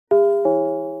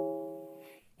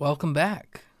Welcome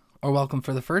back, or welcome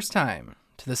for the first time,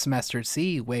 to the Semester at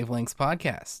Sea Wavelengths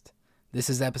podcast. This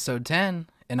is episode 10,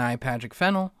 and I, Patrick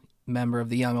Fennell, member of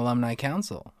the Young Alumni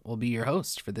Council, will be your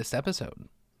host for this episode.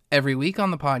 Every week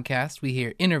on the podcast, we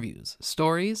hear interviews,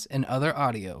 stories, and other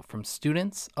audio from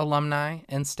students, alumni,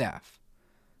 and staff.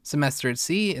 Semester at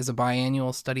Sea is a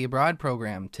biannual study abroad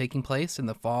program taking place in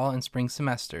the fall and spring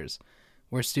semesters,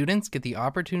 where students get the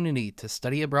opportunity to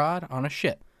study abroad on a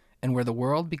ship, and where the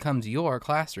world becomes your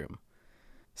classroom.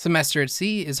 Semester at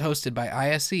Sea is hosted by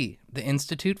ISE, the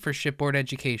Institute for Shipboard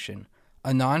Education,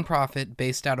 a nonprofit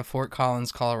based out of Fort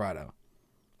Collins, Colorado.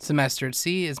 Semester at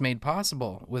Sea is made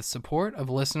possible with support of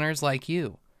listeners like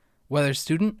you. Whether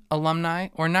student, alumni,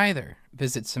 or neither,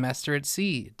 visit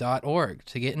semesteratsea.org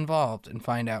to get involved and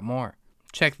find out more.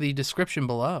 Check the description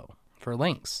below for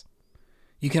links.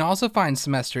 You can also find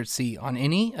Semester at Sea on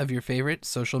any of your favorite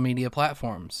social media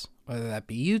platforms, whether that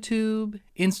be YouTube,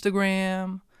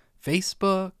 Instagram,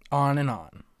 Facebook, on and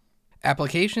on.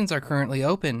 Applications are currently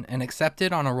open and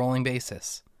accepted on a rolling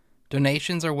basis.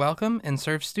 Donations are welcome and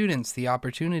serve students the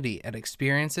opportunity at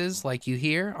experiences like you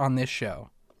hear on this show.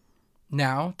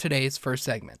 Now, today's first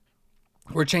segment.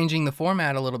 We're changing the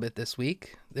format a little bit this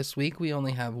week. This week we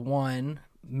only have one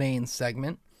main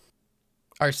segment.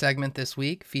 Our segment this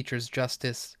week features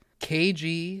Justice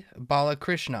K.G.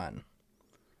 Balakrishnan.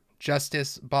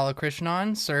 Justice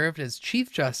Balakrishnan served as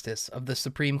Chief Justice of the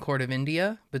Supreme Court of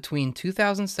India between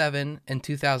 2007 and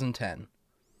 2010.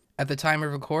 At the time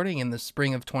of recording in the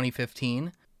spring of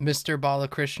 2015, Mr.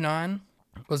 Balakrishnan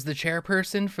was the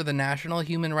chairperson for the National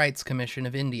Human Rights Commission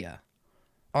of India.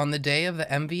 On the day of the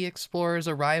MV Explorer's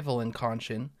arrival in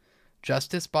Cochin,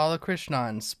 Justice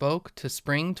Balakrishnan spoke to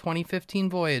spring 2015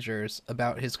 voyagers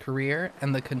about his career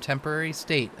and the contemporary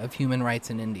state of human rights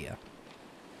in India.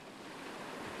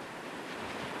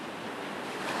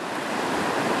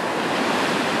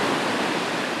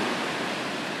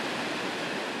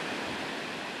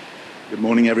 Good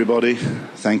morning, everybody.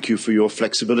 Thank you for your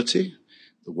flexibility,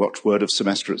 the watchword of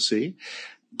Semester at Sea.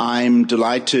 I'm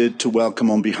delighted to welcome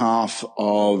on behalf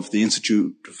of the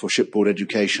Institute for Shipboard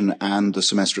Education and the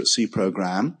Semester at Sea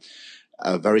program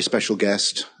a very special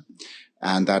guest,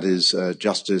 and that is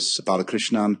Justice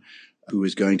Balakrishnan, who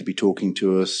is going to be talking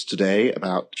to us today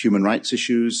about human rights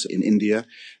issues in India.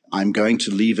 I'm going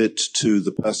to leave it to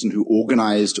the person who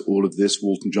organized all of this,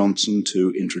 Walton Johnson,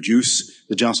 to introduce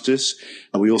the Justice.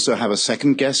 We also have a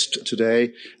second guest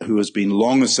today who has been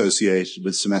long associated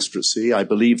with Semester at Sea. I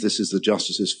believe this is the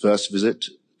Justice's first visit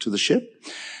to the ship,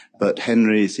 but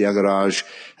Henry Thiagaraj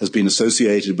has been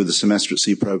associated with the Semester at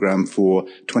Sea program for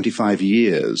 25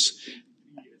 years.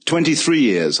 23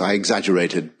 years, I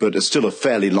exaggerated, but it's still a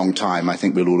fairly long time, I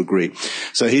think we'll all agree.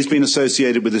 So he's been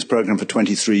associated with this program for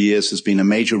 23 years, has been a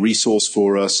major resource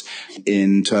for us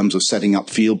in terms of setting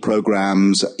up field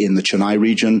programs in the Chennai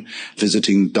region,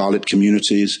 visiting Dalit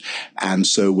communities. And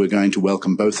so we're going to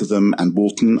welcome both of them. And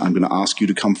Walton, I'm going to ask you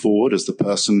to come forward as the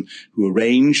person who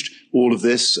arranged all of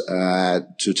this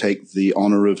to take the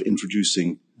honor of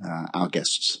introducing our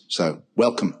guests. So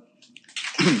welcome.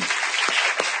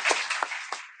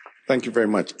 Thank you very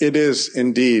much. It is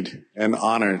indeed an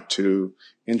honor to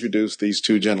introduce these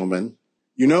two gentlemen.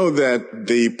 You know that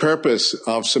the purpose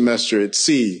of Semester at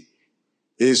Sea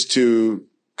is to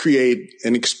create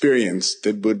an experience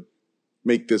that would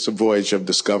make this a voyage of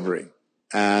discovery.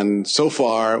 And so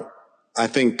far, I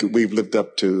think we've lived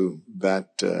up to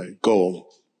that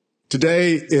goal.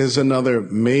 Today is another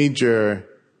major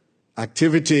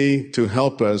activity to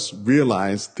help us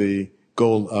realize the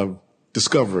goal of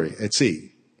discovery at sea.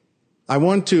 I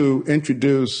want to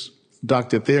introduce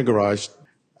Dr. Thiagaraj,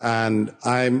 and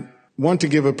I want to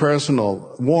give a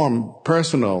warm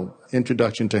personal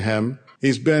introduction to him.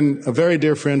 He's been a very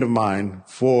dear friend of mine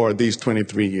for these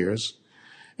 23 years.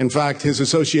 In fact, his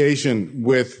association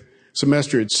with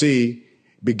Semester at Sea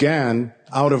began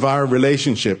out of our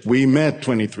relationship. We met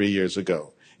 23 years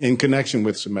ago in connection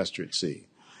with Semester at Sea.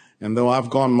 And though I've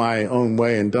gone my own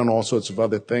way and done all sorts of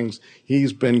other things,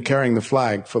 he's been carrying the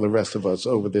flag for the rest of us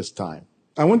over this time.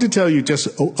 I want to tell you just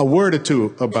a word or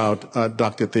two about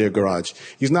Dr. Thiagaraj.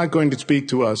 He's not going to speak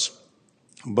to us,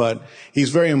 but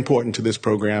he's very important to this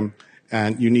program,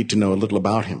 and you need to know a little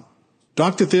about him.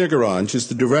 Dr. Thiagaraj is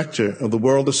the director of the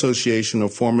World Association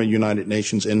of Former United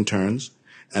Nations Interns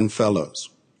and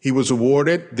Fellows. He was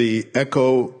awarded the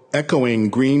Echoing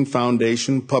Green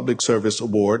Foundation Public Service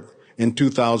Award in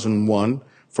 2001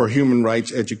 for human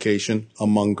rights education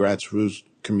among grassroots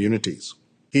communities.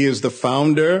 He is the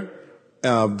founder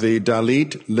of the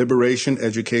Dalit Liberation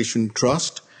Education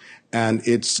Trust and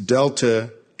its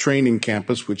Delta Training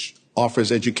Campus, which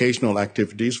offers educational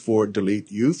activities for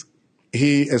Dalit youth.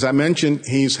 As I mentioned,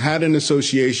 he's had an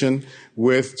association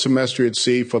with Semester at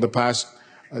Sea for the past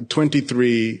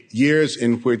 23 years,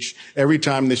 in which every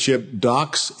time the ship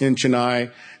docks in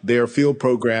Chennai, there are field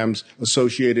programs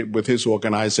associated with his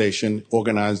organization,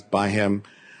 organized by him.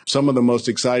 Some of the most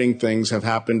exciting things have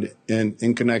happened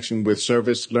in connection with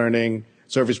service learning,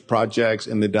 service projects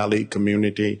in the Dalit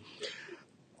community.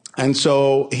 And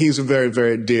so he's a very,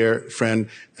 very dear friend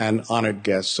and honored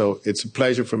guest. So it's a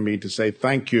pleasure for me to say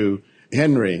thank you,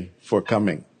 Henry, for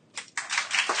coming.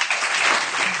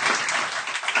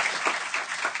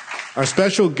 Our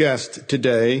special guest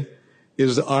today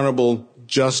is the Honorable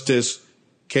Justice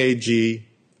K.G.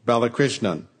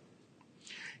 Balakrishnan.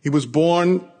 He was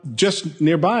born just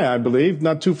nearby, I believe,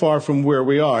 not too far from where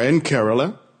we are, in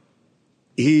Kerala.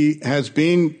 He has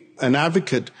been an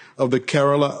advocate of the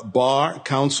Kerala Bar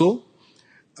Council,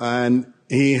 and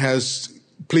he has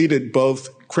pleaded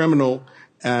both criminal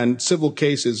and civil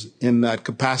cases in that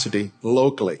capacity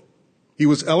locally. He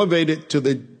was elevated to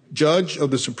the judge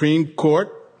of the Supreme Court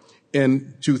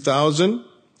in 2000,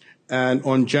 and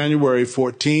on January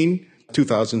 14,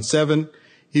 2007,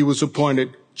 he was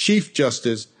appointed Chief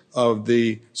Justice of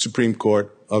the Supreme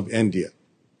Court of India.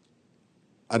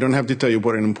 I don't have to tell you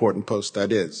what an important post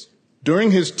that is.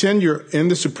 During his tenure in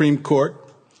the Supreme Court,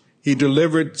 he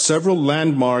delivered several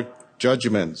landmark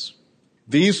judgments.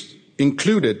 These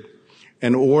included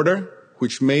an order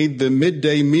which made the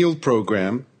midday meal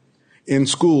program in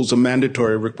schools a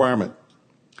mandatory requirement.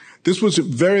 This was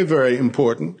very, very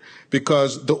important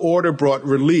because the order brought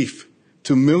relief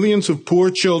to millions of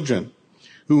poor children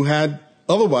who had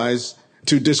otherwise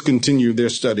to discontinue their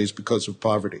studies because of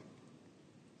poverty.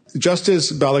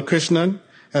 Justice Balakrishnan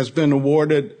has been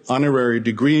awarded honorary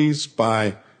degrees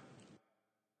by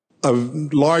a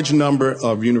large number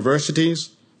of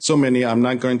universities, so many I'm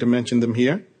not going to mention them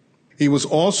here. He was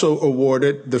also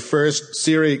awarded the first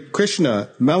Sri Krishna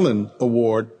Mellon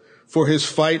Award for his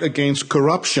fight against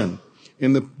corruption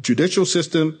in the judicial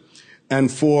system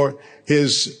and for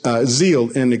his zeal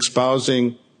in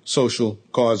espousing social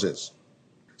causes.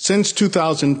 Since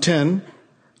 2010,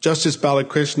 Justice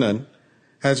Balakrishnan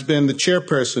has been the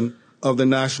chairperson of the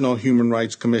National Human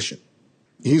Rights Commission.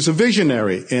 He's a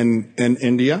visionary in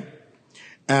India,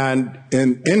 and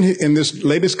in this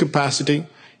latest capacity,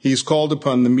 he's called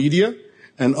upon the media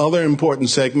and other important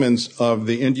segments of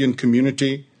the Indian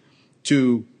community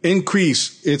to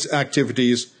increase its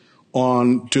activities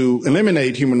to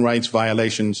eliminate human rights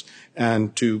violations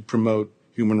and to promote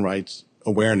human rights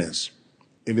awareness.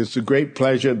 It is a great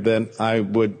pleasure that I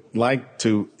would like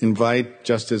to invite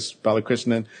Justice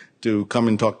Balakrishnan to come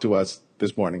and talk to us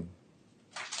this morning.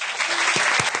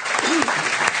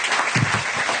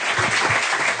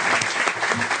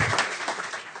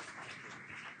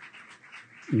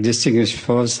 Distinguished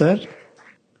Professor,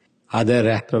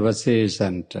 other professors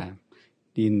and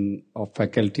Dean of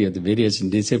Faculty of the various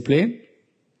disciplines,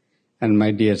 and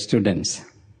my dear students.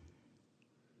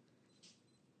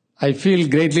 I feel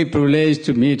greatly privileged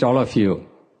to meet all of you,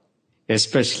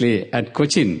 especially at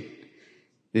Cochin.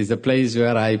 This is a place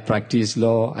where I practiced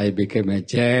law, I became a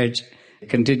judge,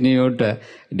 continued,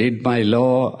 did my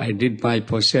law, I did my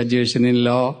post-graduation in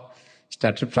law,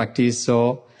 started practice,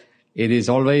 so it is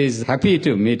always happy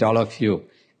to meet all of you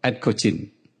at Cochin.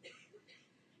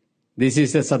 This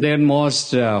is the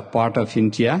southernmost part of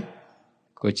India,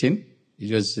 Cochin.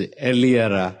 It was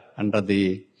earlier under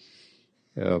the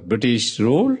British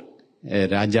rule.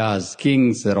 Rajas,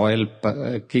 kings, royal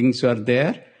kings were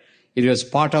there. It was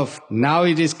part of, now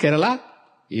it is Kerala.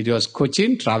 It was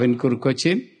Cochin, Travancore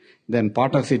Cochin. Then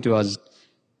part of it was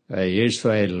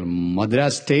erstwhile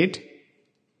Madras state,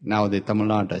 now the Tamil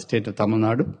Nadu, state of Tamil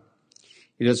Nadu.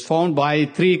 It was formed by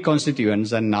 3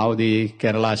 constituents, and now the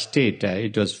Kerala state,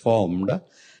 it was formed.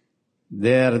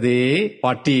 There the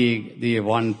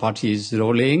one party is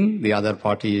ruling, the other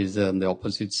party is on the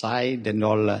opposite side, and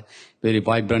all very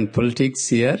vibrant politics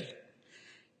here.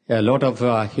 A lot of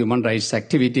human rights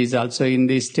activities also in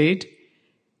the state.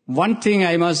 One thing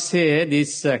I must say,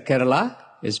 this Kerala,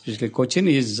 especially Cochin,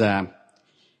 is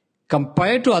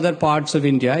compared to other parts of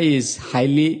India, is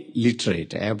highly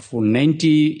literate.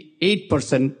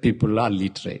 98% people are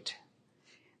literate.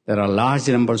 There are large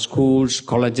number of schools,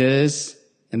 colleges,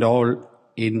 and all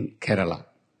in Kerala.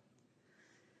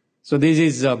 So this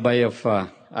is by of,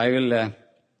 I will,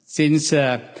 since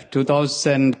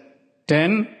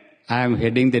 2010, I am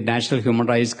heading the National Human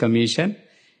Rights Commission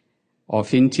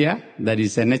of India, that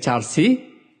is NHRC.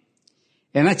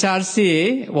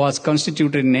 NHRC was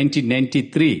constituted in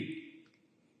 1993.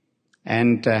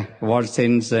 And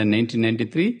since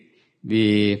 1993,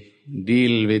 we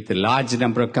deal with a large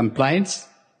number of complaints.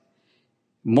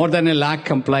 More than 1 lakh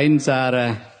complaints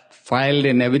are filed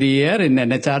in every year in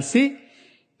NHRC,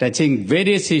 touching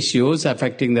various issues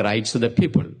affecting the rights of the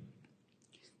people.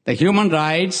 The human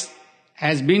rights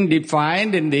has been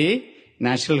defined in the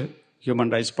National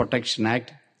Human Rights Protection Act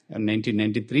of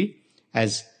 1993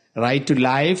 as right to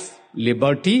life,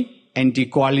 liberty, and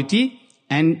equality,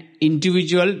 and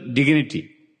individual dignity,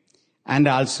 and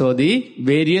also the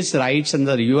various rights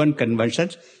under the UN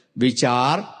conventions which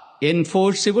are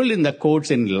enforceable in the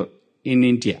courts in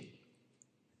India.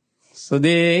 So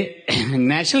the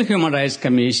National Human Rights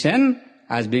Commission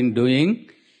has been doing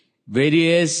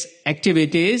various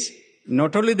activities,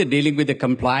 not only the dealing with the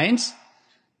compliance,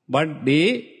 but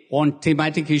the on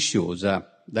thematic issues,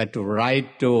 that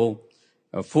right to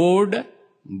food,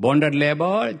 bonded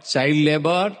labor, child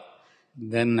labor,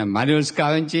 then manual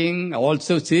scavenging,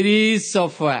 also series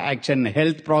of action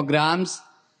health programs.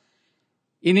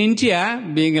 In India,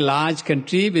 being a large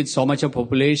country with so much of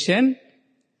population,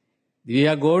 we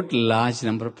have got large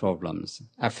number of problems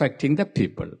affecting the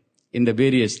people in the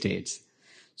various states.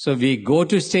 So we go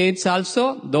to states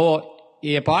also, though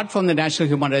apart from the National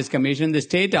Human Rights Commission, the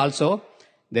state also,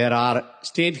 there are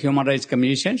state human rights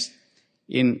commissions.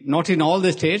 Not in all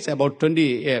the states, about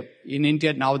 20, in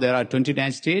India now there are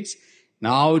 29 states.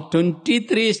 Now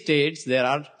 23 states, there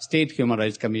are state human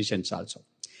rights commissions also.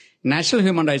 National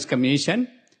Human Rights Commission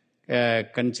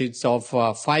consists of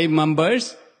 5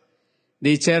 members.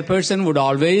 The chairperson would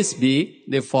always be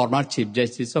the former Chief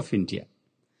Justice of India.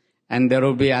 And there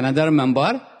will be another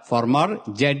member, former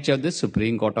Judge of the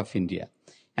Supreme Court of India.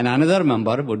 And another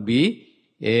member would be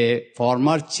a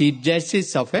former Chief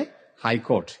Justice of a High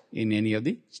Court in any of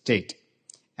the state.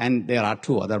 And there are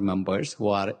 2 other members who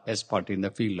are expert in the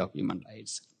field of human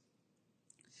rights.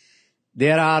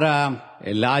 There are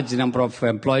a large number of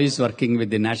employees working with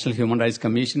the National Human Rights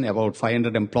Commission. About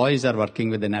 500 employees are working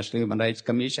with the National Human Rights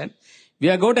Commission. We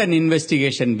have got an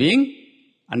investigation wing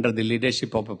under the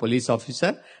leadership of a police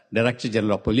officer, Director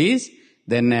General of Police,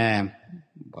 then a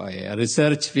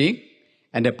research wing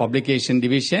and a publication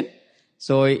division.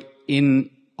 So in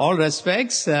all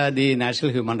respects, the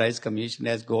National Human Rights Commission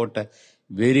has got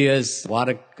various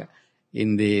work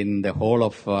in the whole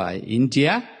of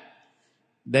India.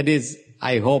 That is,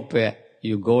 I hope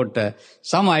you got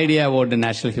some idea about the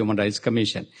National Human Rights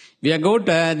Commission. We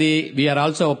are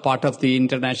also part of the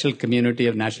International Community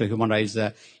of National Human Rights,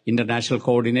 International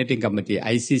Coordinating Committee,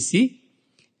 ICC,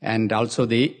 and also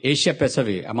the Asia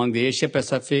Pacific. Among the Asia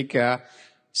Pacific,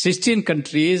 16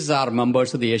 countries are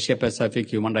members of the Asia Pacific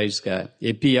Human Rights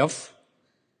APF.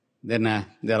 Then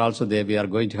we are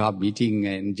going to have meeting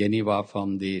in Geneva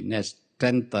from the next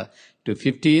 10th to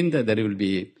 15th. There will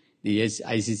be the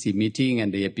ICC meeting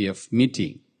and the APF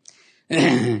meeting.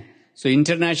 So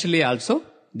internationally also,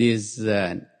 this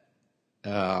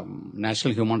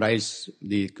national human rights,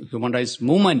 the human rights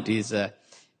movement is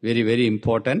very, very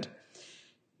important.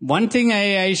 One thing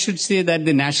I should say that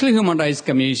the National Human Rights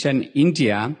Commission,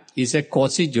 India, is a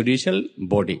quasi-judicial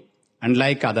body.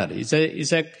 Unlike other, it's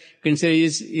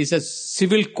a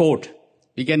civil court.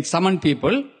 We can summon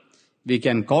people, we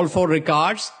can call for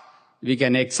records, we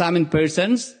can examine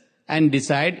persons and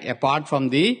decide apart from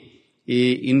the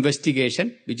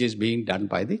investigation which is being done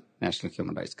by the National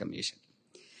Human Rights Commission.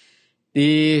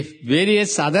 The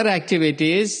various other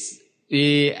activities,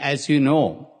 as you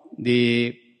know,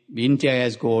 India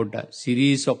has got a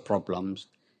series of problems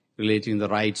relating to the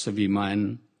rights of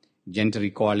women, gender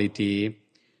equality,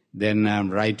 then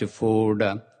right to food,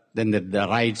 then the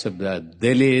rights of the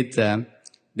Dalit.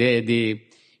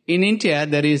 In India,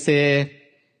 there is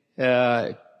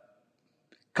a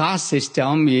caste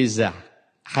system, is a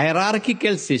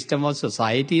hierarchical system of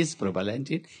society is prevalent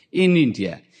in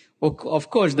India. Of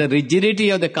course, the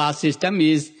rigidity of the caste system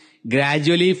is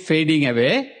gradually fading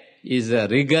away,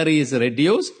 rigor is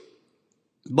reduced,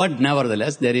 but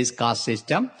nevertheless, there is caste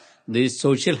system, there is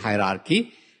social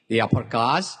hierarchy, the upper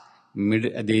caste,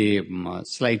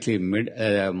 slightly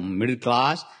middle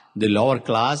class, the lower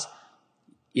class.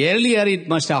 Earlier it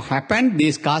must have happened,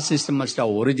 this caste system must have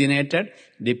originated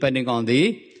depending on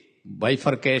the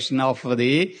bifurcation of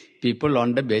the people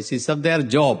on the basis of their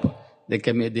job.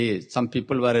 Some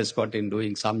people were expert in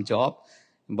doing some job,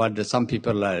 but some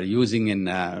people are doing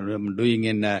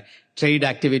in trade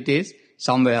activities.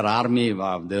 Some were army,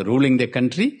 they're ruling the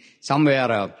country. Some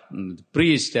were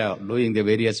priests doing the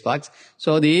various works.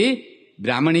 So the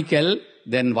Brahmanical,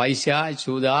 then Vaishya,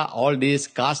 Shudra, all these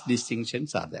caste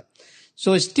distinctions are there.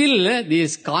 So still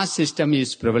this caste system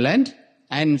is prevalent,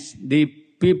 and the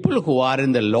people who are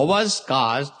in the lowest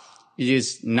caste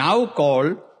is now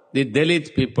called the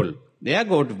Dalit people. They have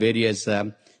got various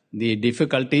the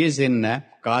difficulties in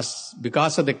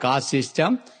because of the caste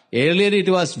system. Earlier it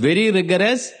was very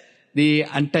rigorous. The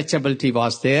untouchability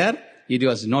was there. It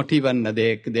was not even,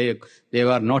 they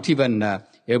were not even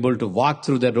able to walk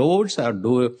through the roads or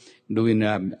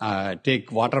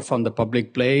take water from the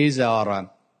public place or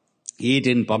eat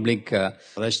in public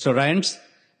restaurants.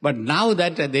 But now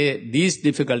that these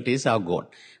difficulties are gone.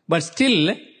 But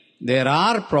still, there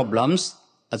are problems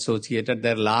associated.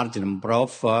 There are large number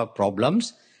of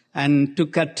problems. And to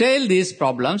curtail these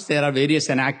problems, there are various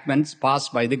enactments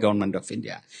passed by the government of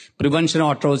India. Prevention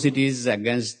of atrocities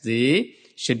against the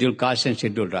scheduled caste and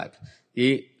scheduled tribes.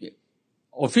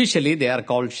 Officially, they are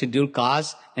called scheduled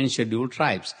castes and scheduled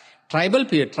tribes.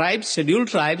 Scheduled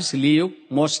tribes live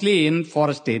mostly in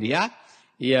forest area,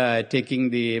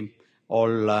 taking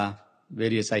all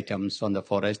various items from the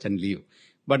forest and live.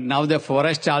 But now the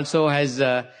forest also has,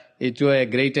 to a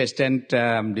great extent,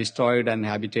 destroyed and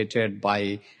habitated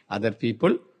by other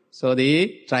people. So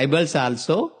the tribals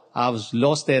also have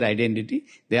lost their identity.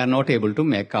 They are not able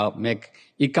to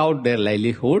eke out their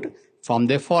livelihood from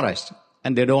the forest.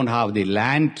 And they don't have the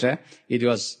land. It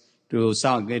was, to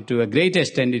a great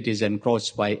extent, it is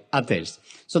encroached by others.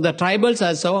 So the tribals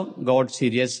also got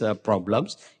serious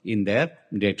problems in their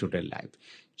day-to-day life.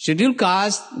 Scheduled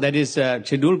caste, that is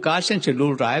scheduled caste and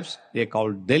scheduled tribes, they are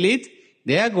called Dalit.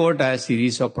 They have got a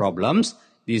series of problems.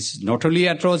 These not only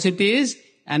atrocities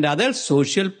and other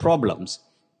social problems.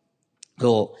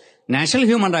 So National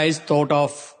Human Rights thought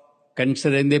of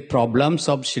considering the problems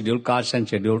of scheduled castes and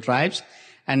scheduled tribes.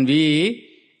 And we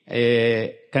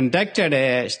conducted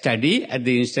a study at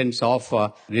the instance of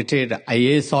retired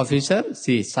IAS officer,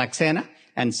 C. Saxena.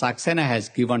 And Saxena has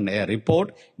given a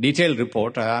report, detailed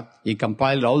report. He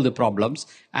compiled all the problems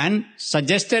and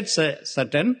suggested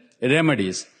certain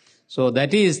remedies. So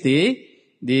that is the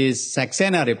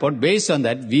Saxena report. Based on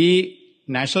that, we,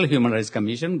 National Human Rights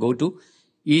Commission, go to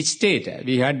each state.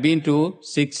 We had been to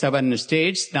 6-7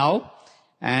 states now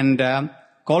and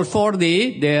call for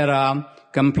their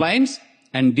complaints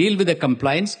and deal with the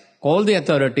complaints, call the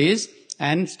authorities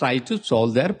and try to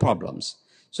solve their problems.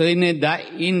 So in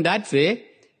that way,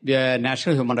 the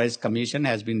National Human Rights Commission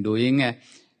has been doing a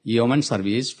human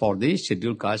service for the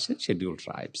scheduled castes and scheduled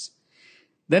tribes.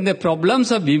 Then the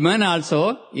problems of women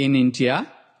also in India,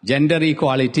 gender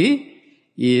equality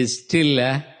is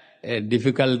still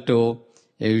difficult to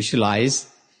visualize.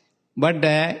 But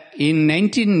in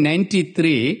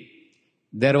 1993,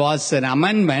 there was an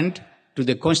amendment to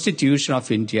the Constitution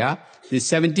of India, the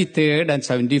 73rd and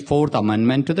 74th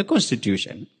Amendment to the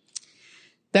Constitution.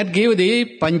 That gave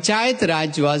the Panchayat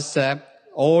Raj was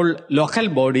all local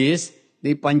bodies.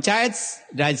 The Panchayat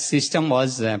Raj system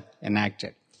was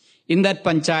enacted. In that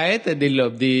Panchayat,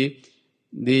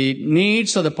 the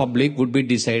needs of the public would be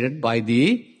decided by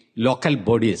the local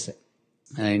bodies.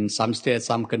 In some states,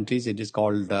 some countries, it is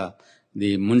called the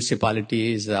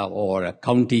municipalities or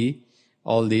county.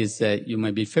 All these you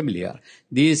may be familiar.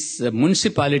 These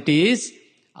municipalities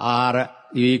are,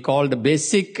 we call the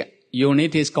basic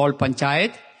unit is called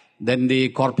Panchayat, then the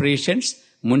corporations,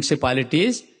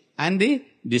 municipalities, and the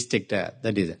district.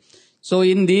 That is. So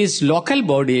in these local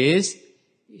bodies,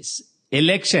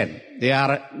 election, they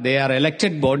are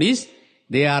elected bodies,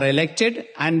 they are elected,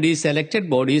 and these elected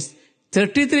bodies,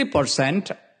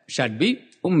 33% should be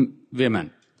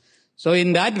women. So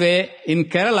in that way, in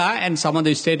Kerala and some of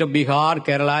the state of Bihar,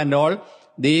 Kerala and all,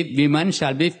 the women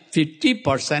shall be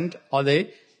 50% of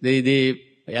the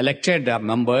elected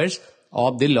members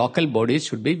of the local bodies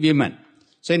should be women.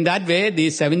 So in that way, the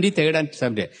 73rd and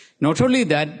 70th. Not only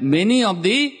that, many of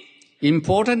the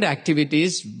important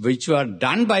activities which were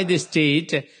done by the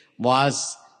state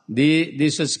was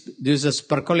this was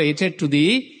percolated to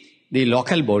the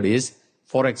local bodies.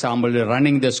 For example,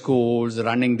 running the schools,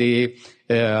 running the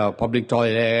public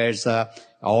toilets,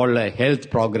 all health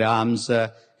programs,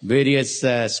 various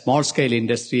small-scale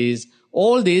industries.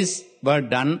 All these were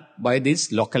done by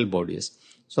these local bodies.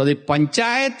 So the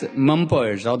Panchayat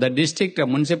members or the district or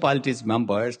municipalities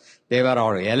members, they were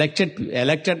all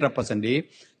elected representative.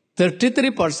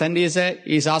 33%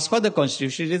 is as per the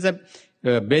Constitution, it is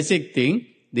a basic thing.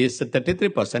 This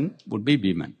 33% would be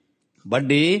women. But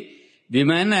the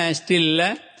women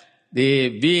still,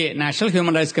 the National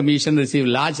Human Rights Commission receive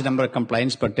large number of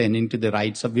complaints pertaining to the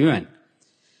rights of women.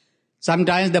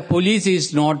 Sometimes the police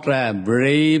is not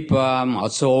rape,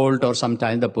 assault, or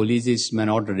sometimes the police may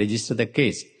not register the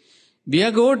case. We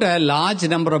have got a large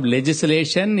number of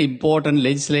legislation, important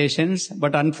legislations,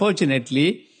 but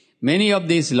unfortunately, many of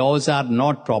these laws are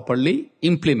not properly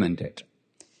implemented.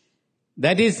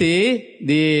 That is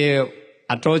the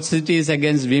atrocities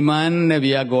against women. We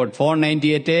have got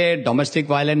 498A, Domestic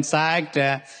Violence Act.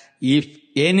 If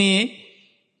any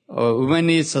woman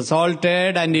is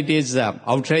assaulted and it is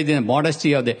outraging the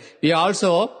modesty of the... We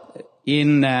also,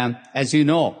 as you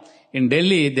know, in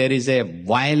Delhi, there is a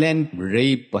violent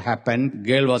rape happened.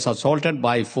 Girl was assaulted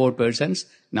by 4 persons.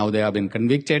 Now they have been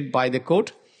convicted by the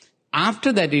court.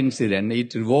 After that incident,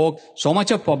 it evoked so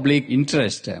much of public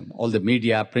interest. All the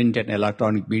media, print and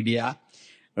electronic media,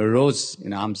 rose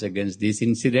in arms against this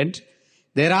incident.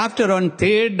 Thereafter, on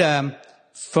 3rd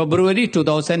February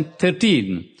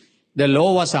 2013, the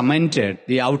law was amended.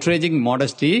 The outraging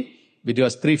modesty, which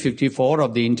was 354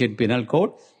 of the Indian Penal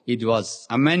Code, it was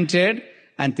amended,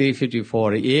 and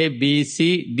 354 A, B,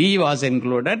 C, D was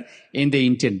included in the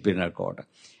Indian Penal Code.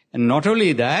 And not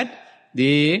only that,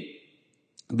 the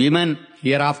women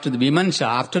hereafter,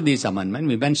 after this amendment,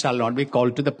 women shall not be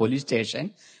called to the police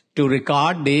station to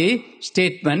record the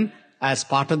statement as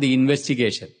part of the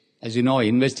investigation. As you know,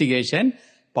 investigation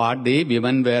part, the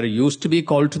women were used to be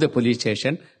called to the police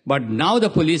station, but now the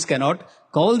police cannot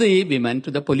call the women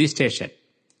to the police station.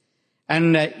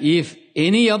 And if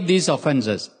any of these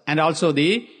offences, and also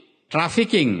the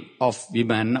trafficking of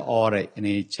women or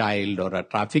any child or a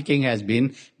trafficking has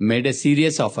been made a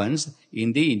serious offence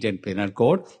in the Indian Penal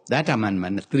Code, that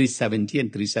amendment 370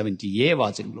 and 370A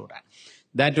was included.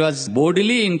 That was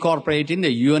bodily incorporating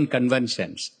the UN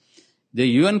conventions. The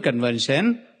UN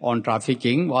Convention on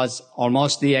Trafficking was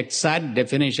almost the exact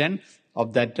definition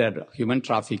of that human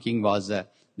trafficking was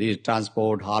the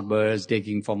transport, harbors,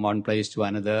 taking from one place to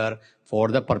another for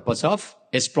the purpose of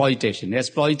exploitation.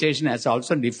 Exploitation is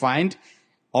also defined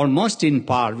almost in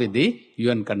par with the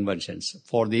UN conventions.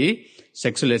 For the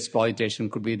sexual exploitation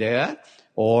could be there,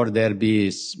 or there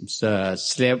be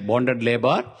slave, bonded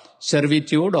labor,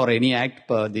 servitude, or any act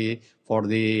for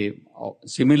the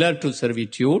similar to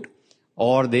servitude,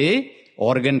 or the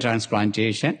organ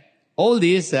transplantation. All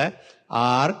these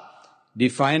are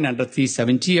defined under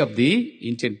 370 of the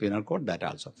Indian Penal Code, that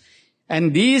also.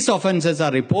 And these offences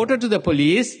are reported to the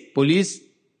police. Police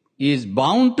is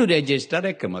bound to register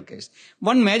a criminal case.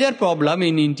 One major problem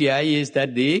in India is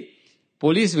that the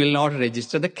police will not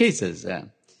register the cases.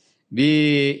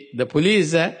 The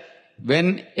police,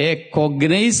 when a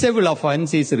cognizable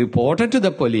offence is reported to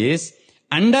the police,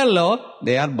 under law,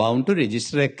 they are bound to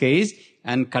register a case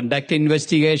and conduct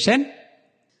investigation.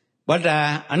 But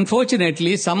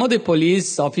unfortunately, some of the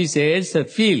police officers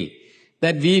feel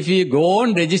that if we go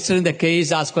on registering the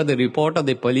case as per the report of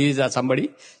the police or somebody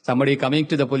coming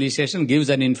to the police station gives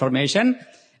an information,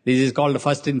 this is called the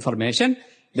first information,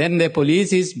 then the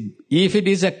police is, if it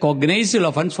is a cognizable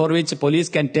offence for which police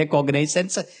can take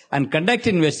cognizance and conduct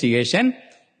investigation,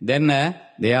 then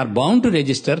they are bound to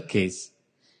register case.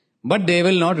 But they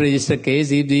will not register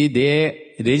case. If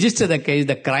they register the case,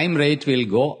 the crime rate will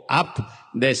go up,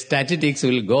 the statistics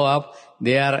will go up,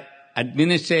 their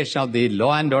administration of the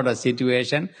law and order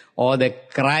situation or the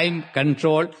crime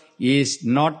control is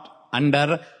not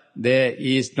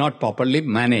properly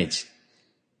managed.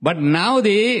 But now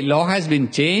the law has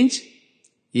been changed.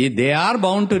 They are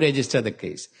bound to register the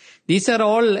case. These are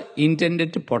all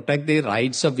intended to protect the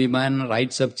rights of women,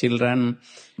 rights of children.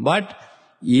 But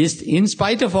in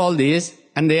spite of all this,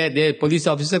 and the police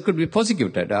officer could be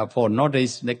prosecuted for not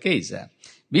registering the case.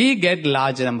 We get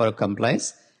large number of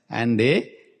complaints,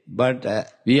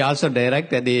 but we also direct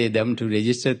them to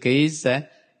register case.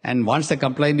 And once the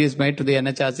complaint is made to the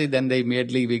NHRC, then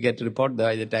immediately we get a report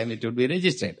by the time it will be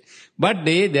registered. But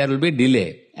there will be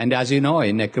delay. And as you know,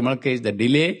 in a criminal case, the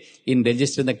delay in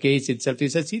registering the case itself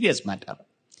is a serious matter.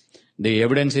 The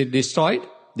evidence is destroyed.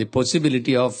 The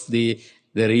possibility of the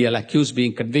real accused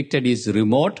being convicted is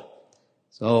remote.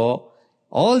 So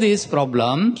all these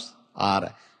problems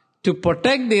are to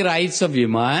protect the rights of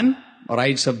women,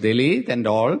 rights of Dalit and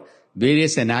all.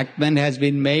 Various enactment has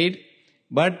been made.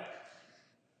 But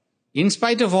in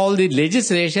spite of all the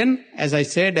legislation, as I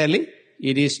said earlier,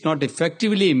 it is not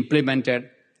effectively implemented.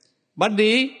 But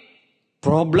the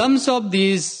problems of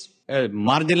these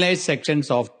marginalized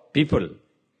sections of people,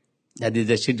 that is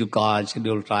the scheduled caste,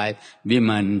 scheduled tribe,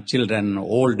 women, children,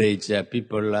 old age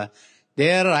people,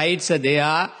 their rights, they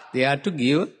are to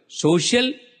give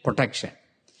social protection.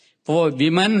 For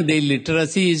women, the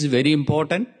literacy is very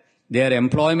important. Their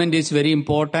employment is very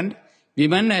important.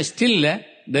 Women still,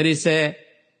 there is a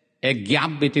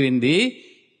gap between the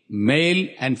male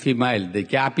and female. The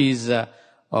gap is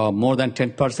more than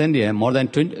 10%, more than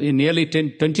 20, nearly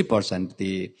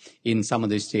 20% in some of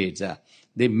the states.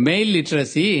 The male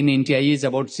literacy in India is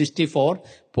about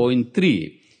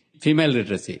 64.3, female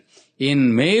literacy.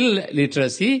 In male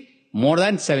literacy, more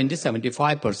than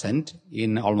 75%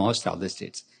 in almost all the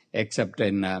states, except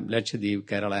in Lakshadweep,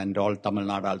 Kerala and all, Tamil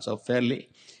Nadu also fairly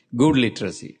good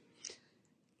literacy.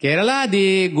 Kerala,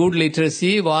 the good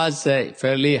literacy was a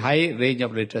fairly high range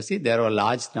of literacy. There were a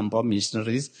large number of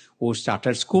missionaries who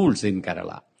started schools in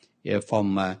Kerala.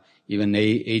 From even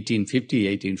 1850,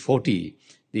 1840,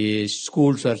 the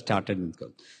schools were started.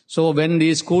 So when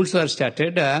the schools were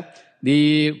started,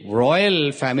 the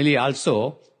royal family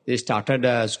also, they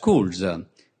started schools.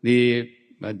 The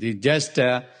just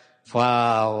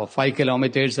 5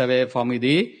 kilometers away from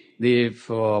the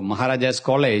Maharaja's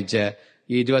College,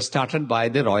 it was started by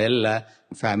the royal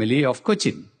family of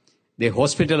Cochin. The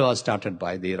hospital was started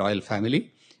by the royal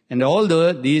family. And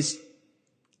although these,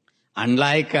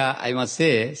 unlike, I must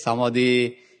say, some of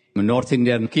the North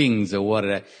Indian kings who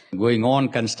were going on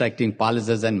constructing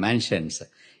palaces and mansions,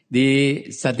 the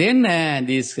southern,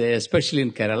 especially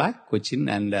in Kerala, Cochin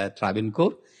and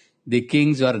Travancore, the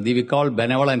kings were, we call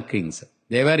benevolent kings.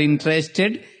 They were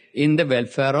interested in the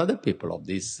welfare of the people of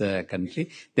this country.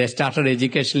 They started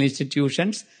educational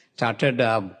institutions, started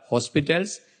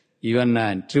hospitals. Even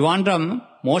Trivandrum,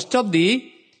 most of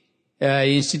the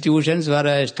institutions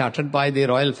were started by the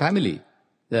royal family.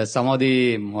 Some of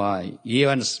the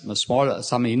even small,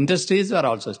 some industries were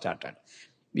also started.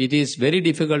 It is very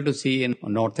difficult to see in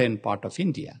northern part of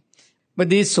India. But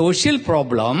the social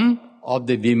problem of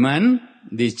the women,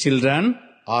 the children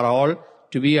are all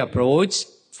to be approached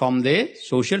from the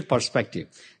social perspective.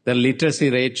 The literacy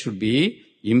rate should be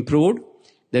improved.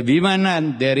 The women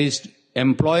and there is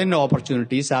employment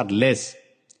opportunities are less.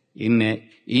 In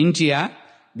India,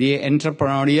 the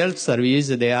entrepreneurial service,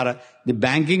 the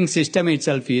banking system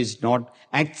itself is not,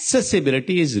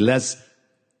 accessibility is less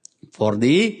for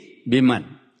the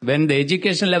women. When the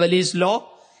education level is low,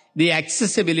 the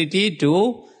accessibility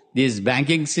to this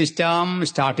banking system,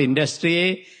 start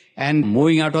industry, and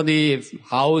moving out of the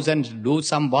house and do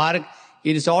some work,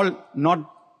 it is all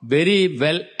not very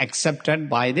well accepted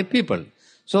by the people.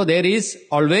 So there is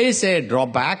always a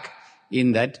drawback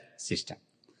in that system.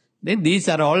 Then these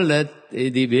are all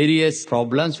the various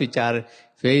problems which are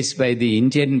faced by the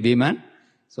Indian women.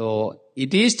 So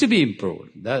it is to be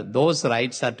improved. Those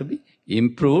rights are to be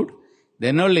improved.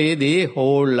 Then only the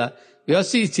whole, we have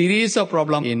seen series of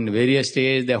problems in various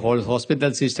states. The whole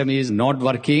hospital system is not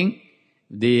working.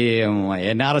 The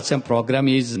NRSM program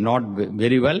is not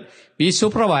very well. We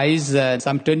supervise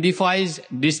some 25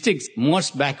 districts,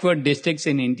 most backward districts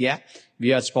in India.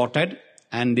 We are spotted,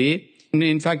 and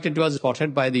in fact it was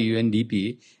spotted by the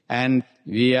UNDP, and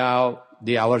we are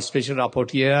our special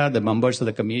rapporteur, the members of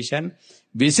the commission,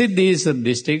 visit these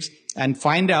districts and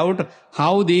find out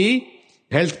how the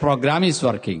health program is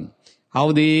working,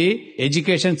 how the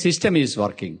education system is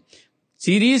working.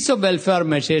 Series of welfare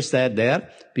measures are there.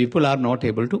 People are not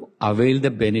able to avail the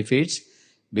benefits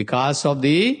because of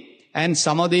and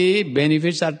some of the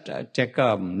benefits are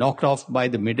knocked off by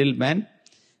the middlemen.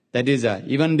 That is,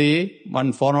 even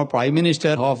one former prime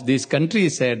minister of this country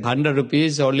said 100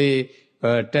 rupees, only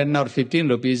 10 or 15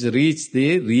 rupees reach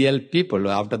the real people.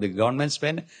 After the government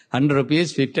spend 100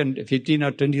 rupees, 15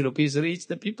 or 20 rupees reach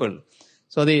the people.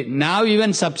 So now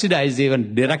even subsidized,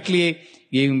 even directly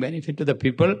giving benefit to the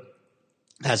people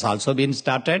has also been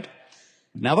started.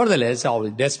 Nevertheless,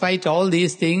 despite all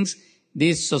these things,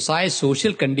 this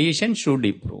social condition should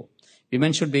improve.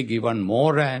 Women should be given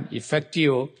more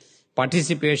effective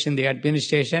participation in the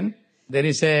administration. There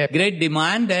is a great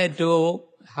demand to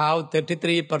have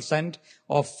 33%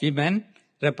 of women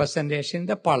representation in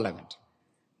the parliament.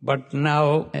 But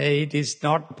now it is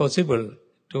not possible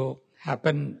to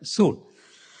happen soon.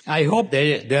 I hope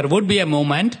there would be a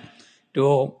moment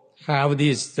to have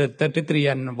these 33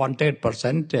 and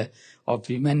 1/3% of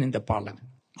women in the parliament.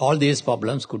 All these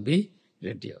problems could be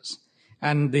reduced.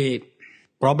 And the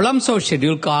problems of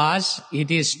scheduled castes, it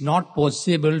is not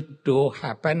possible to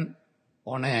happen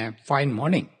on a fine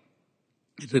morning.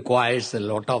 It requires a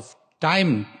lot of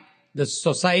time. The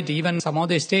society, even some of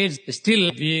the states,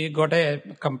 still we got a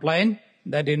complaint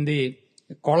that in the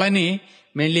colony,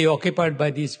 mainly occupied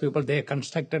by these people, they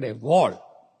constructed a wall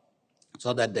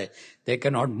so that they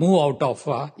cannot move out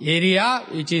of area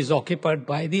which is occupied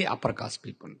by the upper caste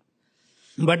people.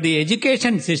 But the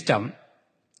education system,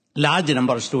 large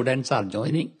number of students are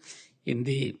joining in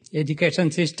the education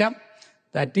system.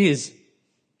 That is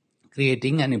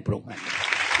creating an improvement.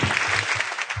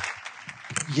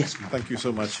 Yes, ma'am. Thank you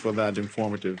so much for that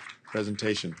informative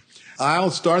presentation.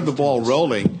 I'll start the ball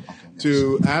rolling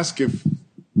to ask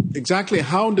exactly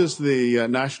how does the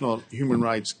National Human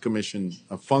Rights Commission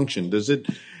function? Does it?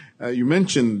 You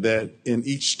mentioned that in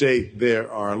each state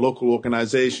there are local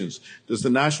organizations. Does the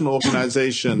national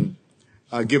organization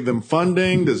give them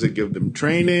funding? Does it give them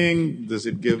training? Does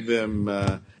it give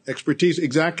them expertise?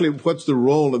 Exactly what's the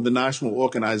role of the national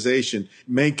organization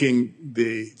making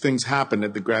the things happen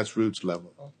at the grassroots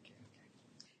level?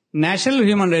 National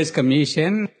Human Rights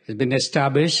Commission has been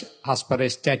established as per a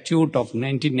statute of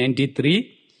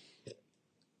 1993.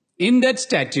 In that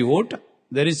statute,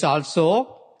 there is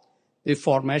also the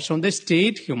formation of the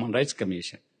State Human Rights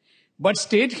Commission. But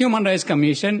State Human Rights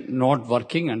Commission not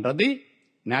working under the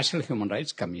National Human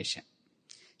Rights Commission.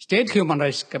 State Human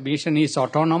Rights Commission is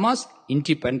autonomous,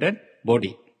 independent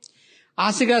body.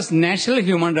 As regards national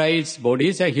human rights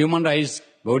bodies, human rights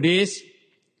bodies,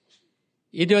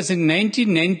 it was in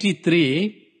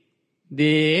 1993,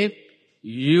 the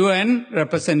UN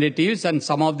representatives and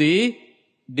some of the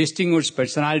distinguished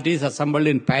personalities assembled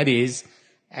in Paris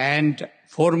and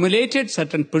formulated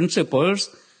certain principles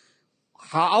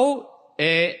how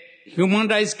a human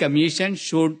rights commission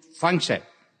should function.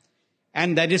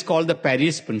 And that is called the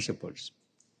Paris Principles.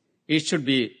 It should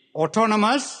be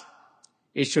autonomous,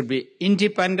 it should be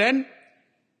independent,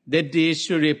 that there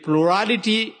should be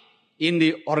plurality in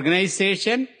the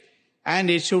organization, and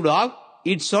it should have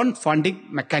its own funding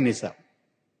mechanism.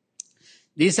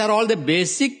 These are all the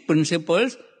basic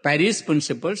principles, Paris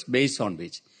Principles, based on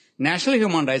which National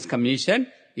Human Rights Commission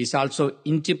is also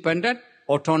independent,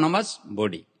 autonomous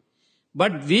body.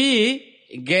 But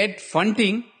we get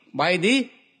funding by the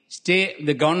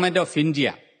the government of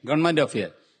India,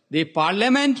 The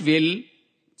parliament will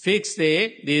fix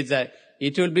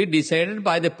it will be decided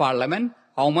by the parliament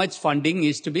how much funding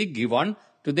is to be given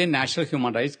to the National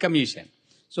Human Rights Commission.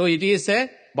 So it is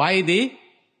by the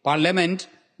parliament,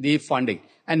 the funding.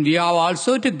 And we are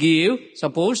also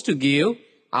supposed to give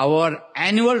our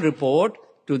annual report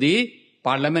to the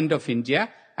Parliament of India,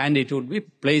 and it would be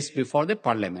placed before the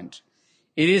parliament.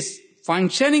 It is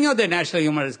functioning of the National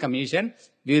Human Rights Commission.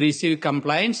 We receive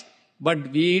complaints,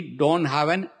 but we don't have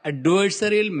an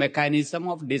adversarial mechanism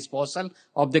of disposal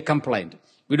of the complaint.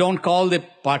 We don't call the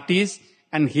parties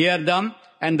and hear them,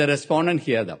 and the respondent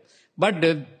hear them. But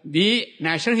the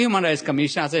National Human Rights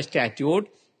Commission as a statute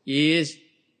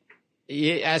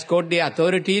has got the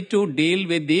authority to deal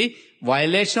with the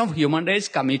violation of human rights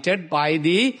committed by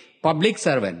the public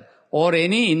servant or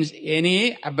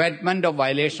any abatement of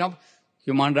violation of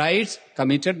human rights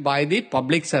committed by the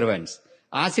public servants.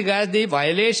 As regards the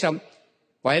violation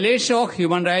of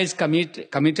human rights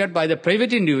committed by the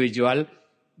private individual,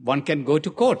 one can go to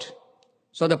court.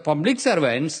 So the public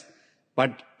servants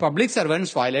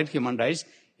violate human rights.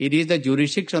 It is the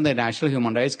jurisdiction of the National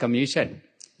Human Rights Commission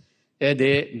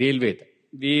they deal with.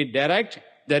 We direct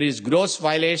there is gross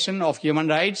violation of human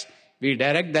rights. We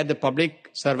direct that the public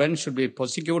servants should be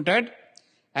prosecuted,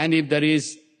 and if there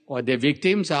is, or the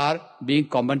victims are being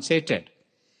compensated.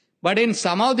 But in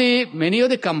many of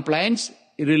the complaints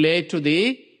relate to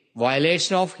the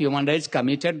violation of human rights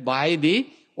committed by the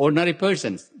ordinary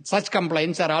persons. Such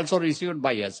complaints are also received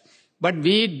by us. But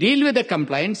we deal with the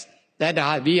complaints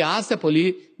that we ask the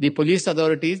police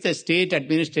authorities, the state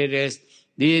administrators,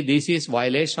 this is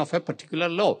violation of a particular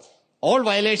law. All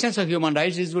violations of human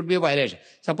rights, this would be a violation.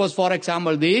 Suppose, for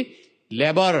example, the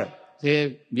labor,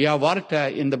 we have worked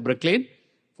in the Brooklyn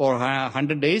for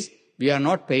 100 days, we are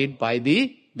not paid by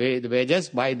the wages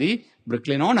by the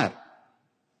Brooklyn owner.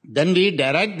 Then we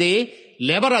direct the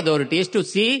labor authorities to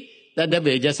see that the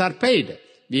wages are paid.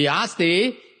 We ask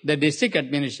the district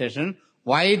administration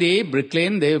why the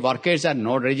Brooklyn, the workers are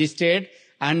not registered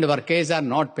and workers are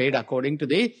not paid according to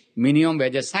the Minimum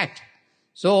Wages Act.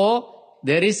 So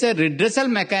there is a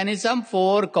redressal mechanism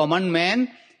for common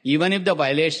men, even if the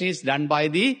violation is done by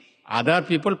the other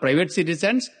people, private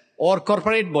citizens or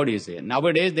corporate bodies.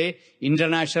 Nowadays, the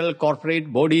international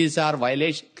corporate bodies are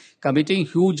committing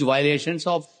huge violations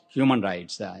of human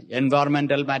rights.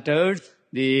 Environmental matters,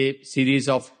 the series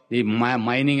of the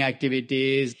mining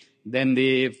activities, then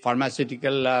the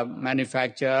pharmaceutical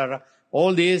manufacture,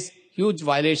 all these huge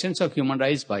violations of human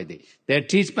rights by their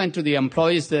treatment to the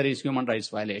employees, there is human rights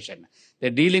violation. They're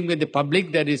dealing with the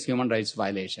public, there is human rights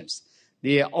violations.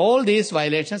 All these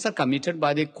violations are committed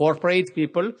by the corporate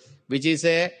people, which is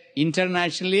a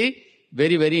internationally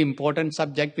very, very important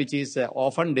subject, which is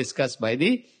often discussed by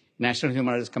the National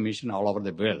Human Rights Commission all over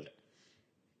the world.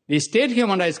 The State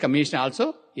Human Rights Commission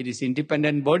also, it is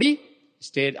independent body,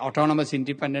 state autonomous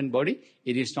independent body.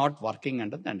 It is not working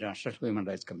under the National Human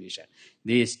Rights Commission.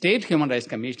 The State Human Rights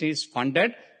Commission is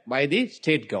funded by the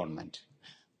state government.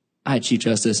 Hi, Chief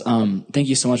Justice. Thank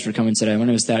you so much for coming today. My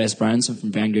name is Thaddeus Bryanson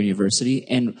from Vanguard University.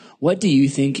 And what do you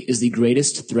think is the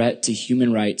greatest threat to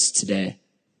human rights today?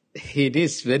 It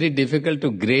is very difficult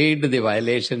to grade the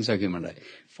violations of human rights.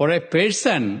 For a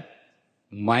person,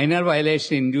 Minor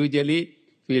violation individually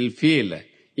will feel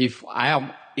if I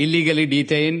am illegally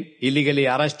detained, illegally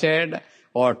arrested,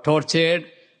 or tortured,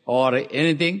 or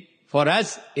anything, for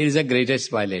us it is the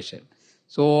greatest violation.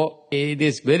 So it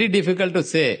is very difficult to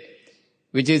say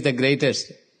which is the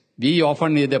greatest. We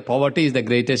often say that poverty is the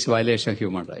greatest violation of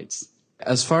human rights.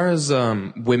 As far as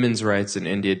women's rights in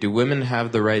India, do women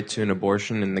have the right to an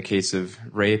abortion in the case of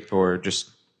rape, or just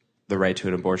the right to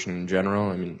an abortion in general?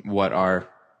 I mean, what are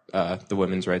the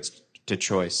women's rights to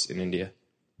choice in India?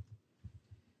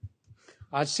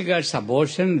 As regards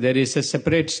abortion, there is a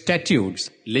separate statutes,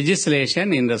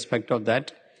 legislation in respect of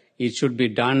that. It should be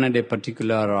done at a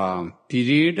particular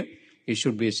period. It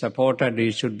should be supported.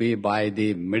 It should be by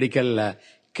the medical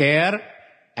care.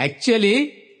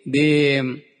 Actually,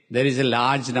 there is a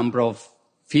large number of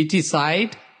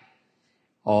feticide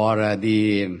or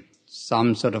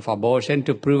some sort of abortion.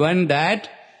 To prevent that,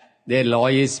 the law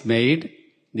is made.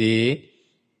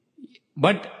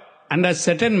 But under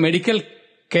certain medical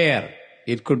care,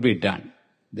 it could be done.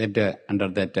 Under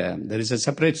that, there is a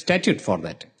separate statute for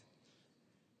that.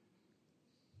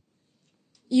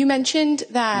 You mentioned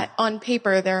that on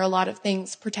paper there are a lot of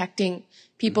things protecting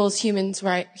people's human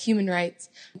rights,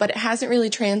 but it hasn't really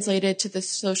translated to the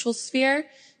social sphere.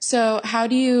 So how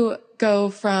do you go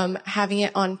from having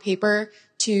it on paper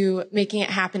to making it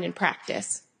happen in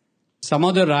practice? Some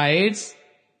of the rights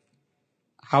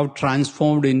have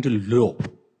transformed into law.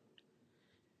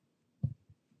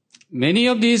 Many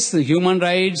of these human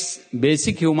rights,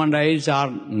 basic human rights, are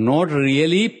not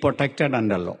really protected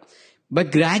under law.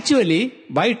 But gradually,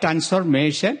 by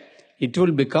transformation, it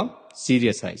will become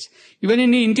serious rights. Even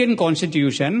in the Indian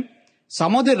Constitution,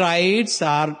 some of the rights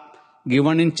are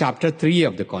given in Chapter 3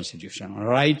 of the Constitution.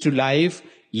 Right to life,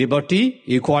 liberty,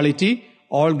 equality,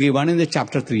 all given in the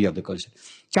Chapter 3 of the Constitution.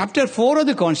 Chapter 4 of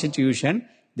the Constitution,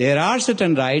 there are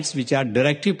certain rights which are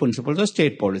directive principles of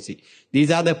state policy.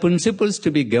 These are the principles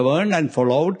to be governed and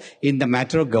followed in the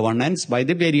matter of governance by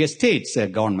the various states,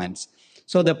 governments.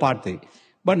 So the Part 3.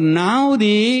 But now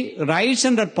the rights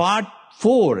under Part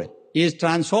 4 is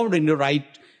transformed into right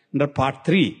under Part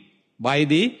 3 by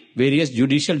the various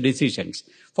judicial decisions.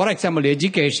 For example,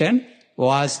 education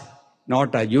was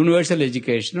not a universal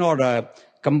education or a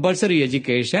compulsory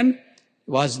education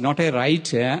was not a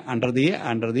right under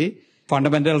the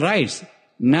fundamental rights.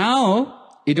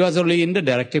 Now, it was only in the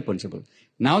directive principle.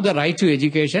 Now the right to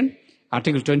education,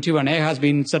 Article 21A has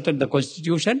been inserted in the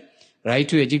Constitution. Right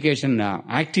to Education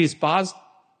Act is passed.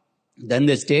 Then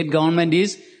the state government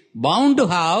is bound to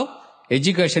have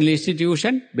educational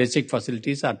institution, basic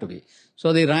facilities are to be.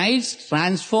 So the rights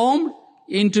transformed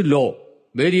into law.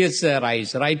 Various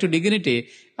rights. Right to dignity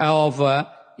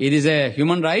it is a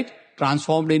human right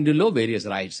transformed into law, various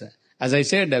rights. As I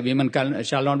said, women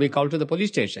shall not be called to the police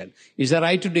station. It's a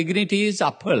right to dignity is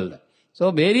upheld. So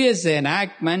various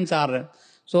enactments are,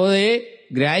 so they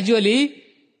gradually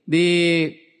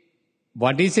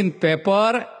what is in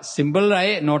paper, simple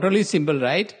right, not only simple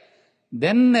right,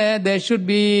 then there should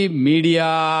be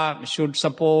media should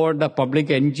support, the public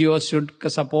NGOs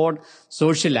should support,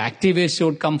 social activists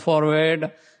should come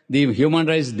forward, the human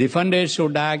rights defenders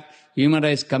should act, human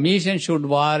rights commission should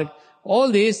work.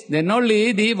 All this, then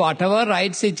only whatever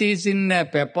rights it is in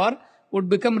paper would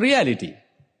become reality.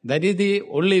 That is the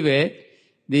only way.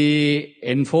 The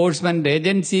enforcement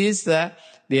agencies, the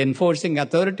enforcing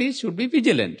authorities should be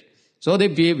vigilant. So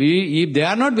if they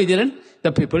are not vigilant,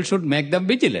 the people should make them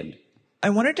vigilant. I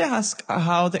wanted to ask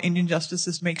how the Indian justice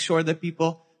system makes sure that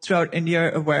people throughout India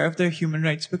are aware of their human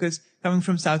rights, because coming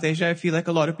from South Asia, I feel like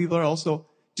a lot of people are also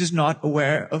just not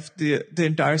aware of the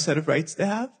entire set of rights they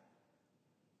have.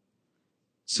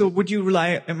 So would you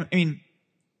rely,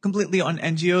 completely on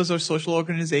NGOs or social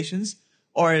organizations,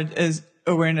 or is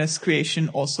awareness creation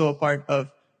also a part of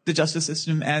the justice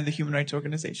system and the human rights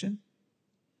organization?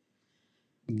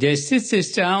 Justice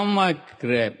system,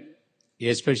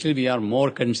 especially we are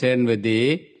more concerned with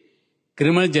the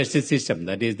criminal justice system.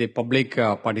 That is, the public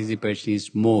participation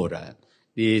is more.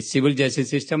 The civil justice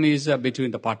system is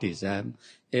between the parties.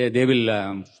 They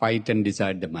will fight and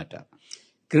decide the matter.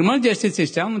 Criminal justice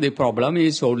system, the problem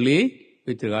is only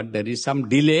with regard, there is some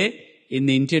delay in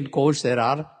the Indian courts. There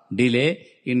are delay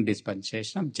in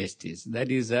dispensation of justice.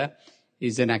 That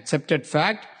is an accepted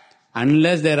fact.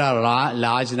 Unless there are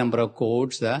large number of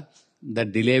courts, the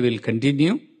delay will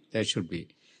continue. There should be.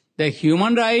 The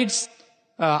human rights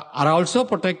are also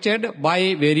protected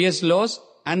by various laws,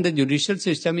 and the judicial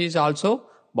system is also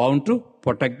bound to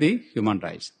protect the human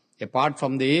rights. Apart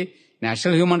from the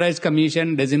National Human Rights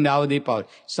Commission doesn't have the power.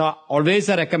 So always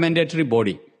a recommendatory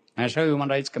body. National Human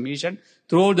Rights Commission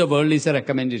throughout the world is a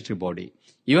recommendatory body.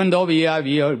 Even though we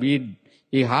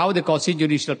You have the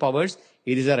quasi-judicial powers.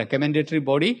 It is a recommendatory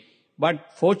body.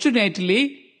 But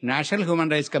fortunately, National Human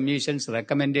Rights Commission's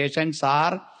recommendations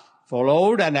are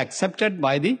followed and accepted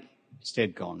by the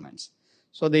state governments.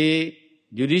 So the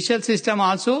judicial system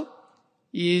also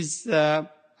is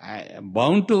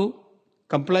bound to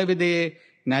comply with the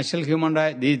national human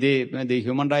rights, the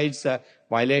human rights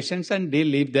violations, and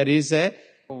if there is a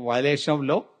violation of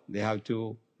law, they have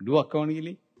to do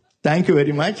accordingly. Thank you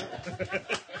very much.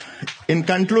 In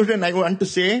conclusion, I want to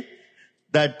say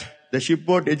that the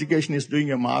shipboard education is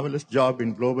doing a marvelous job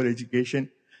in global education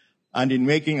and in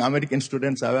making American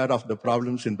students aware of the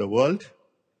problems in the world.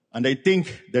 And I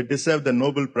think they deserve the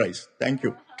Nobel Prize. Thank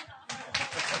you.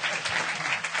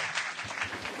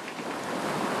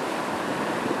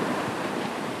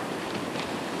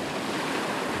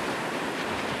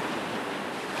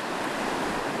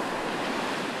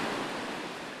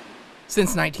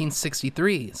 Since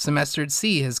 1963, Semester at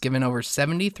Sea has given over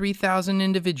 73,000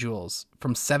 individuals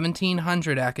from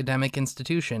 1,700 academic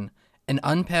institutions an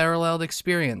unparalleled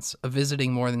experience of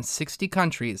visiting more than 60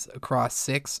 countries across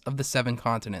 6 of the 7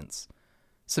 continents.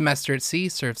 Semester at Sea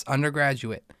serves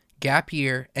undergraduate, gap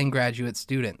year, and graduate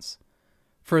students.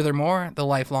 Furthermore, the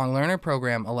Lifelong Learner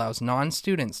Program allows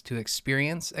non-students to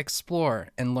experience, explore,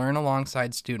 and learn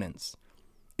alongside students.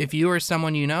 If you or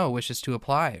someone you know wishes to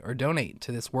apply or donate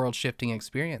to this world-shifting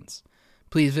experience,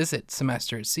 please visit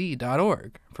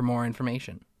semesteratsea.org for more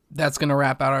information. That's going to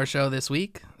wrap out our show this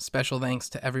week. Special thanks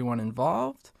to everyone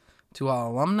involved, to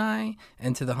all alumni,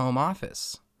 and to the home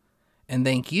office. And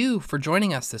thank you for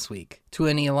joining us this week. To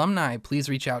any alumni, please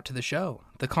reach out to the show.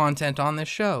 The content on this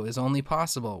show is only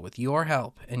possible with your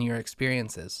help and your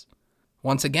experiences.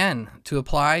 Once again, to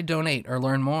apply, donate, or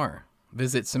learn more,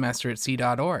 visit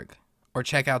semesteratsea.org. or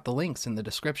check out the links in the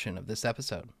description of this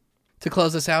episode. To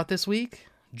close us out this week,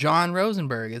 John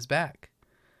Rosenburg is back.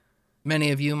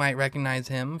 Many of you might recognize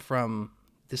him from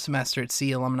the Semester at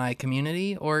Sea alumni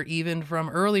community or even from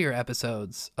earlier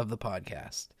episodes of the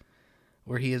podcast,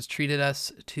 where he has treated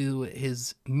us to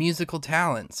his musical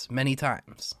talents many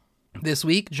times. This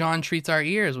week, John treats our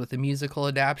ears with a musical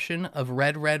adaptation of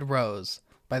Red, Red Rose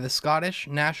by the Scottish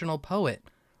national poet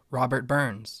Robert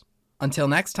Burns. Until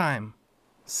next time,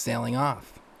 sailing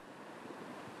off.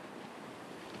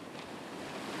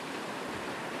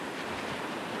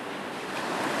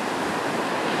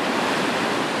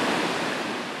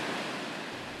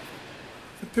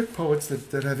 Pick poets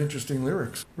that have interesting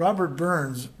lyrics. Robert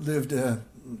Burns lived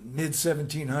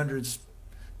mid-1700s,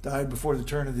 died before the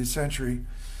turn of the century,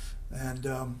 and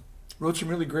wrote some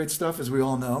really great stuff, as we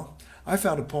all know. I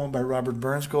found a poem by Robert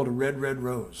Burns called A Red, Red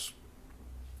Rose.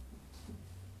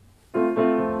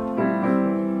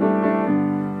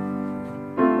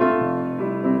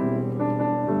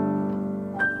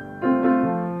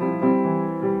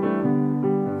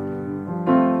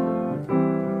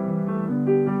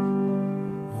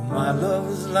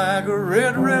 Like a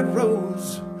red, red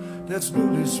rose that's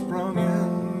newly sprung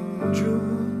in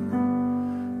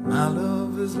June. My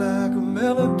love is like a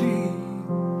melody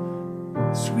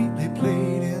sweetly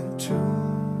played in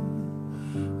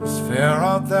tune. As fair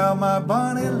art thou, my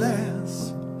bonny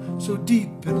lass, so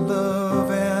deep in love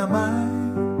am I,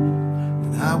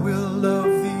 and I will love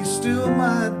thee still,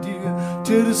 my dear,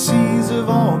 till the seas of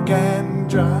all can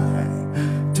dry,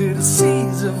 till the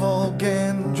seas of all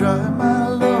can dry. My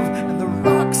love and the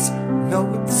rocks melt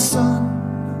with the sun.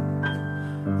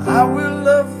 I will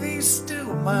love thee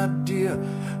still, my dear,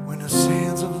 when the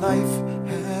sands of life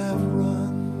have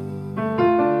run.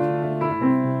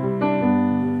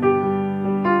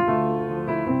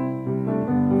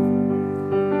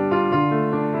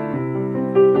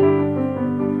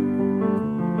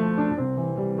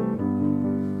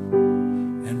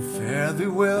 And fare thee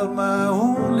well, my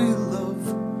only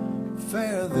love,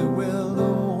 fare thee well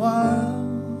a while.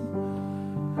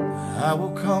 I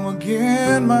will come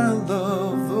again, my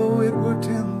love, though it were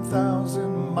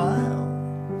 10,000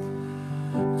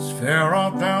 miles. As fair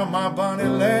art thou, my bonny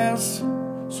lass,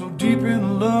 so deep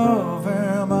in love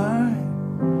am I,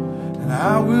 and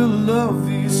I will love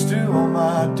thee still,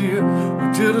 my dear,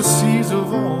 till the seas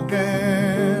of all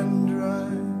can dry,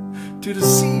 till the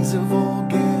seas of all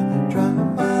can dry.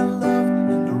 My love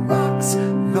and the rocks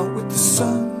melt with the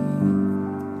sun.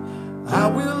 I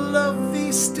will love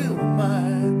thee still, my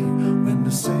dear, when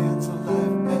the sands of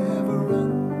life ever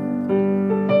run.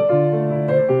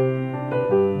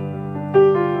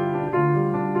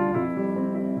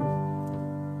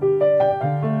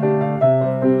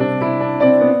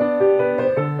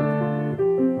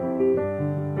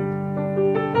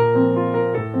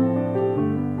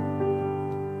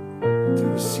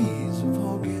 Through the sea